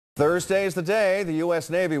Thursday is the day the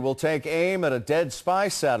U.S. Navy will take aim at a dead spy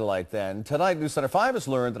satellite then. Tonight, News Center 5 has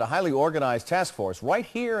learned that a highly organized task force right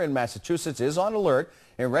here in Massachusetts is on alert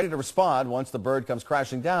and ready to respond once the bird comes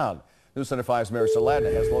crashing down. News Center 5's Mary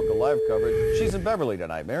Saladin has local live coverage. She's in Beverly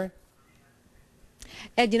tonight. Mary?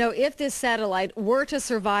 And, you know, if this satellite were to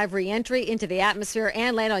survive re-entry into the atmosphere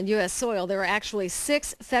and land on U.S. soil, there are actually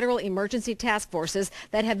 6 federal emergency task forces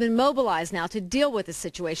that have been mobilized now to deal with this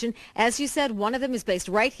situation. As you said, one of them is based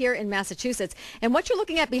right here in Massachusetts. And what you're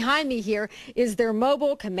looking at behind me here is their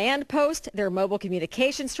mobile command post, their mobile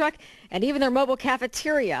communications truck, and even their mobile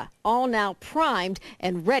cafeteria, all now primed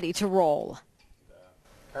and ready to roll.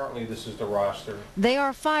 Currently, this is the roster. They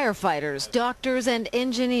are firefighters, doctors, and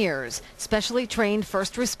engineers, specially trained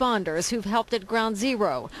first responders who've helped at Ground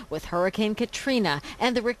Zero with Hurricane Katrina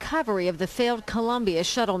and the recovery of the failed Columbia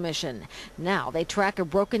shuttle mission. Now they track a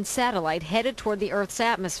broken satellite headed toward the Earth's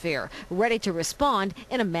atmosphere, ready to respond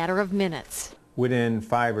in a matter of minutes. Within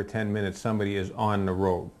 5 or 10 minutes, somebody is on the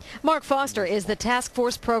road. Mark Foster is the task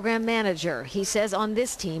force program manager. He says on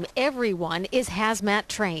this team, everyone is hazmat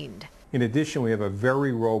trained. In addition, we have a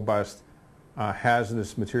very robust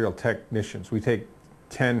hazardous material technicians. We take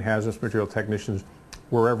 10 hazardous material technicians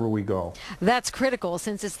wherever we go. That's critical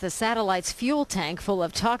since it's the satellite's fuel tank full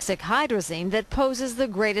of toxic hydrazine that poses the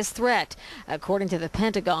greatest threat. According to the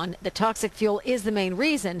Pentagon, the toxic fuel is the main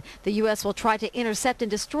reason the U.S. will try to intercept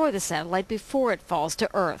and destroy the satellite before it falls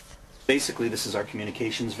to Earth. Basically, this is our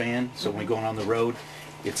communications van, so when we go on the road,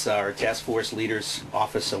 it's our task force leader's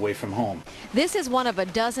office away from home. This is one of a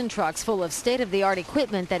dozen trucks full of state-of-the-art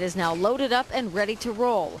equipment that is now loaded up and ready to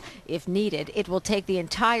roll. If needed, it will take the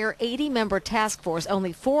entire 80-member task force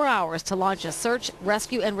only 4 hours to launch a search,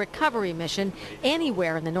 rescue, and recovery mission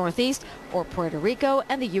anywhere in the Northeast or Puerto Rico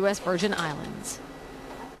and the U.S. Virgin Islands.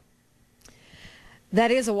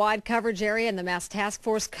 That is a wide coverage area, and the Mass Task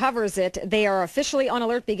Force covers it. They are officially on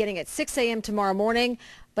alert beginning at 6 a.m. tomorrow morning.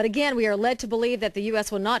 But again, we are led to believe that the U.S.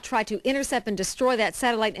 will not try to intercept and destroy that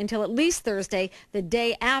satellite until at least Thursday, the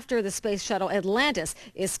day after the space shuttle Atlantis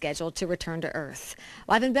is scheduled to return to Earth.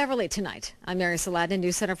 Live in Beverly tonight, I'm Mary Saladin,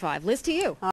 News Center 5. Liz, to you.